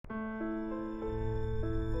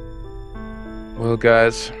Well,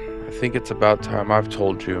 guys, I think it's about time I've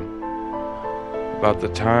told you about the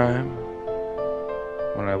time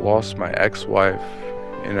when I lost my ex-wife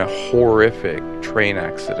in a horrific train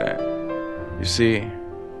accident. You see,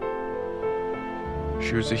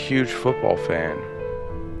 she was a huge football fan,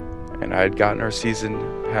 and I had gotten her season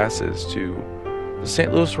passes to the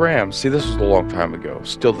St. Louis Rams. See, this was a long time ago,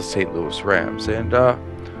 still the St. Louis Rams, and,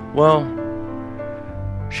 well,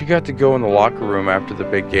 she got to go in the locker room after the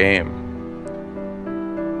big game.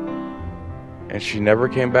 And she never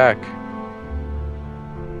came back.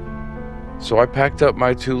 So I packed up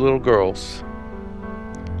my two little girls.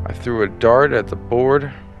 I threw a dart at the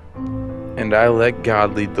board, and I let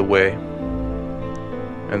God lead the way.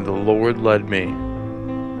 And the Lord led me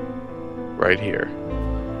right here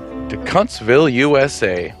to Cuntsville,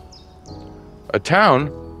 USA, a town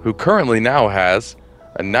who currently now has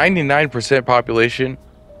a 99% population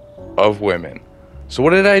of women. So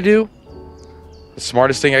what did I do? The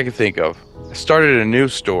smartest thing I could think of. I started a new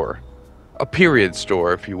store, a period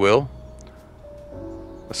store, if you will.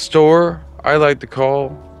 A store I like to call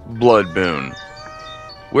Blood Moon.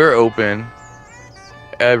 We're open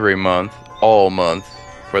every month, all month,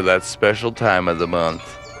 for that special time of the month.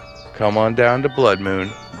 Come on down to Blood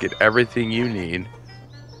Moon, get everything you need.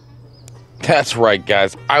 That's right,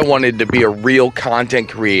 guys. I wanted to be a real content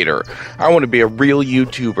creator. I want to be a real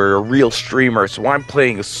YouTuber, a real streamer, so I'm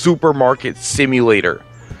playing a Supermarket Simulator.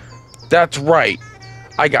 That's right.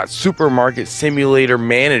 I got Supermarket Simulator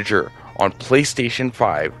Manager on PlayStation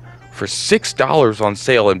 5 for $6 on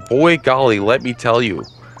sale, and boy golly, let me tell you,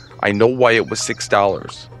 I know why it was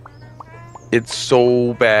 $6. It's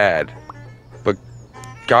so bad. But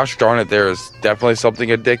gosh darn it, there is definitely something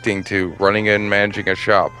addicting to running and managing a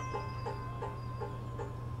shop.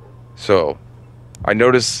 So, I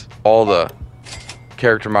noticed all the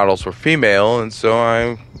character models were female, and so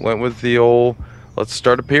I went with the old, let's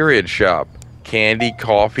start a period shop. Candy,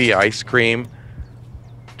 coffee, ice cream,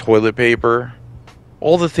 toilet paper,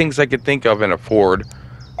 all the things I could think of and afford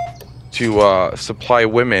to supply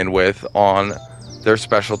women with on their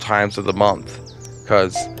special times of the month.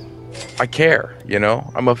 Because I care, you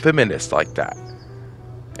know? I'm a feminist like that.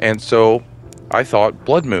 And so, I thought,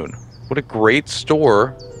 Blood Moon, what a great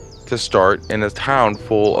store to start in a town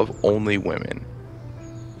full of only women.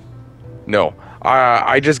 No,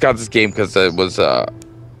 I just got this game because it was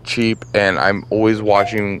cheap, and I'm always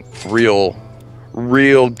watching real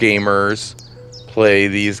gamers play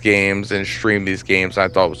these games and stream these games. I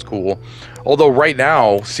thought it was cool. Although right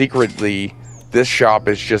now, secretly, this shop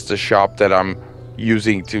is just a shop that I'm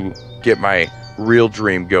using to get my real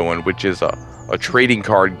dream going, which is a trading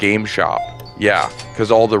card game shop. Yeah,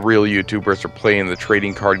 because all the real YouTubers are playing the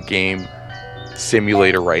trading card game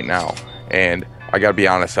simulator right now. And I gotta be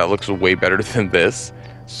honest, that looks way better than this.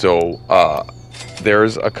 So,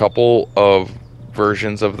 there's a couple of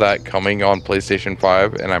versions of that coming on PlayStation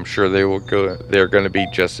 5, and I'm sure they're gonna be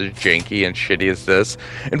just as janky and shitty as this.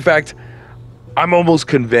 In fact, I'm almost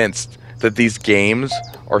convinced that these games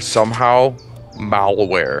are somehow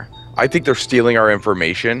malware. I think they're stealing our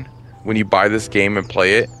information when you buy this game and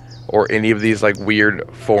play it. Or any of these like weird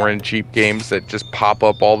foreign cheap games that just pop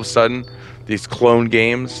up all of a sudden. These clone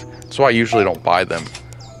games. That's why I usually don't buy them.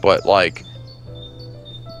 But like,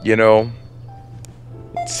 you know,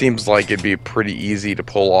 it seems like it'd be pretty easy to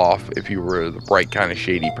pull off if you were the right kind of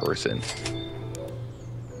shady person.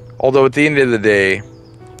 Although at the end of the day,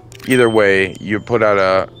 either way, you put out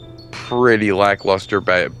a pretty lackluster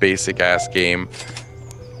basic ass game.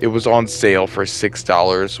 It was on sale for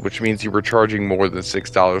 $6, which means you were charging more than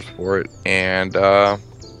 $6 for it. And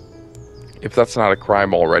if that's not a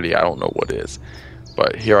crime already, I don't know what is.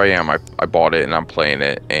 But here I am. I bought it and I'm playing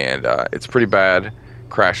it, and it's pretty bad.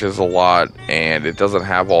 Crashes a lot, and it doesn't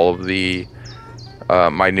have all of the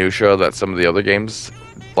minutia that some of the other games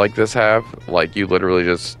like this have. Like, you literally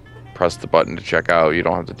just press the button to check out. You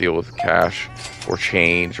don't have to deal with cash or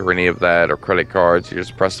change or any of that, or credit cards. You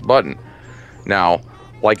just press the button. Now,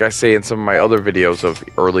 like I say in some of my other videos of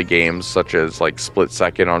early games, such as like Split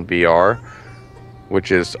Second on VR,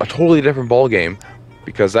 which is a totally different ball game,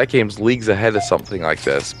 because that game's leagues ahead of something like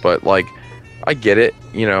this. But like, I get it,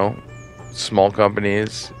 you know, small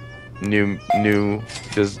companies, new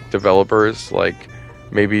developers, like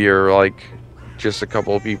maybe you're like just a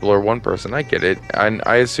couple of people or one person. I get it, and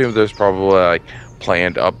I assume there's probably like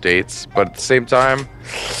planned updates, but at the same time,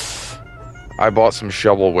 I bought some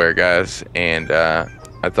shovelware, guys, and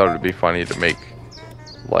I thought it would be funny to make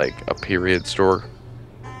like a period store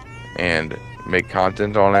and make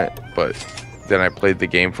content on it, but then I played the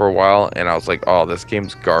game for a while and I was like, oh, this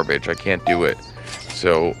game's garbage, I can't do it.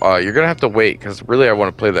 So you're gonna have to wait, because really I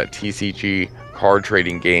want to play that TCG card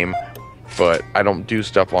trading game, but I don't do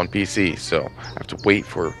stuff on PC, so I have to wait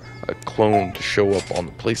for a clone to show up on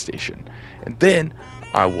the PlayStation, and then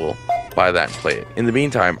I will buy that and play it. In the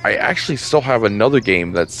meantime, I actually still have another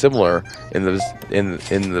game that's similar in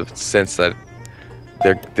the sense that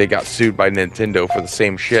they got sued by Nintendo for the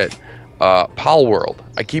same shit. Palworld.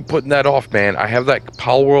 I keep putting that off, man. I have that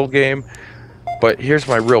Palworld game, but here's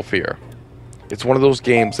my real fear. It's one of those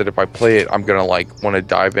games that if I play it, I'm gonna like want to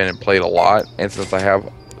dive in and play it a lot. And since I have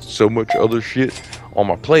so much other shit on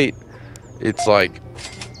my plate, it's like,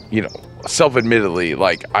 you know, self-admittedly,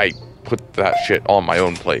 like I put that shit on my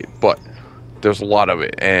own plate. But there's a lot of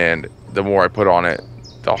it, and the more I put on it,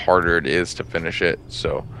 the harder it is to finish it.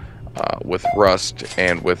 So with Rust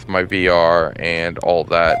and with my VR and all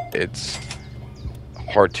that, it's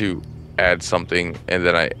hard to add something, and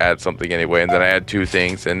then I add something anyway, and then I add two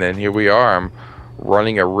things, and then here we are. I'm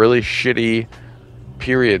running a really shitty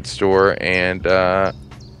period store and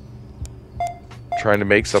trying to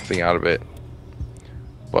make something out of it,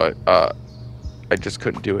 but I just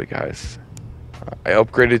couldn't do it, guys. I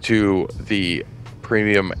upgraded to the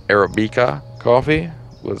premium Arabica coffee.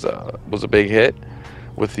 Was a big hit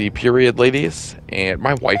with the period ladies, and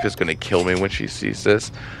my wife is gonna kill me when she sees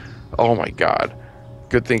this. Oh my god.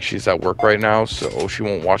 Good thing she's at work right now, so she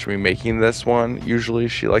won't watch me making this one. Usually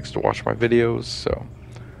she likes to watch my videos, so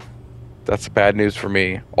that's bad news for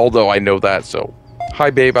me. Although I know that, so hi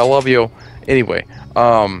babe, I love you. Anyway,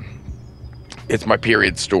 it's my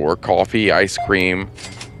period store. Coffee, ice cream,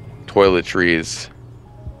 toiletries.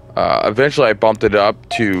 Eventually I bumped it up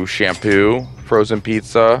to shampoo, frozen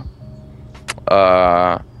pizza,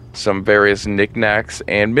 some various knickknacks,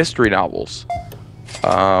 and mystery novels.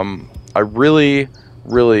 I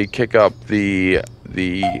really kick up the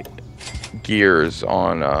gears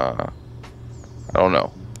on I don't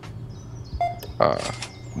know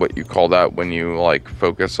what you call that when you like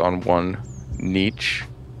focus on one niche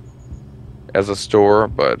as a store,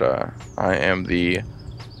 but I am the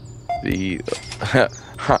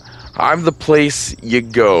I'm the place you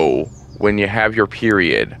go when you have your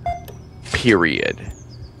period.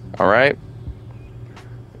 All right.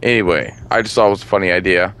 Anyway, I just thought it was a funny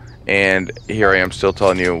idea, and here I am still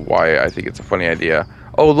telling you why I think it's a funny idea.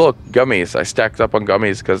 Oh look, gummies. I stacked up on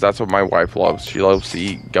gummies because that's what my wife loves. She loves to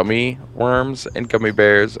eat gummy worms and gummy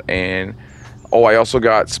bears, and oh, I also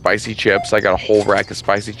got spicy chips. I got a whole rack of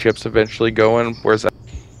spicy chips eventually going. Where's that?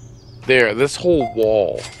 There, this whole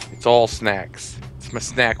wall, it's all snacks. It's my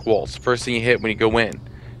snack wall. It's the first thing you hit when you go in.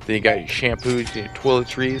 Then you got your shampoos, your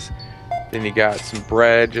toiletries. Then you got some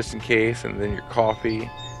bread just in case, and then your coffee.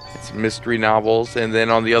 And some mystery novels, and then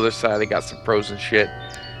on the other side I got some frozen shit.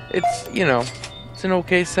 It's, you know, it's an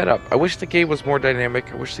okay setup. I wish the game was more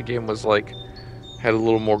dynamic. I wish the game was like had a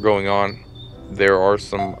little more going on. There are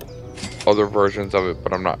some other versions of it,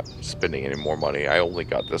 but I'm not spending any more money. I only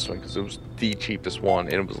got this one because it was the cheapest one,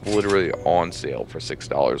 and it was literally on sale for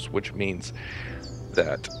 $6, which means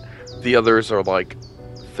that the others are like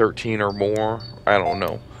 13 or more. I don't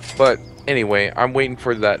know, but anyway, I'm waiting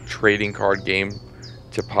for that trading card game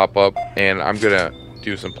to pop up, and I'm gonna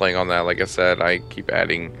do some playing on that. Like I said, I keep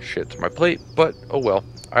adding shit to my plate, but oh well.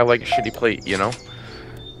 I like a shitty plate, you know.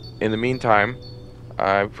 In the meantime,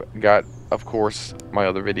 I've got, of course, my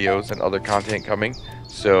other videos and other content coming,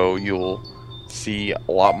 so you'll see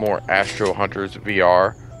a lot more Astro Hunters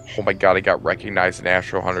VR. Oh my god, I got recognized in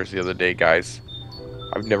Astro Hunters the other day, guys.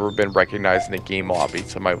 I've never been recognized in a game lobby.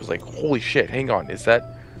 Somebody was like, holy shit, hang on, do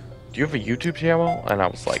you have a YouTube channel? And I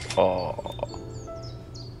was like, oh.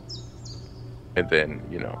 And then,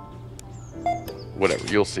 you know, whatever,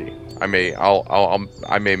 you'll see. I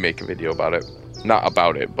may make a video about it. Not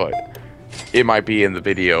about it, but it might be in the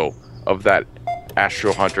video of that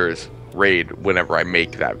Astro Hunters raid whenever I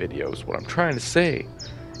make that video, is what I'm trying to say.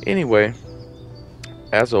 Anyway,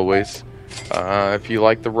 as always, if you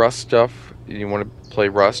like the Rust stuff, and you want to play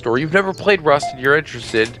Rust, or you've never played Rust and you're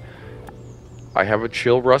interested, I have a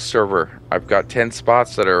chill Rust server. I've got 10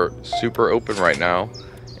 spots that are super open right now.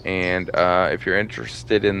 And if you're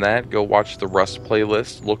interested in that, go watch the Rust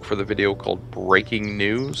playlist. Look for the video called Breaking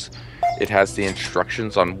News. It has the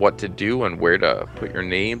instructions on what to do and where to put your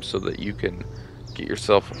name so that you can get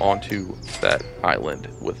yourself onto that island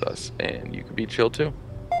with us, and you can be chill too.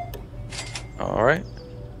 Alright.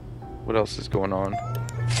 What else is going on?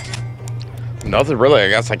 Nothing really, I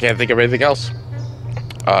guess. I can't think of anything else.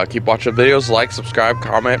 Keep watching videos, like, subscribe,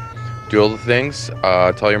 comment, do all the things.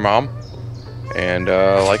 Tell your mom. And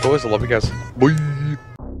like always, I love you guys. Bye.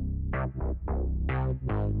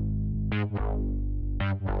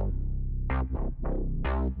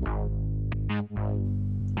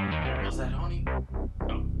 Was that honey?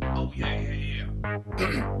 Oh. Oh, yeah.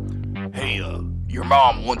 Hey, your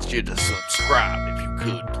mom wants you to subscribe if you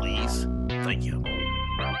could, please. Thank you.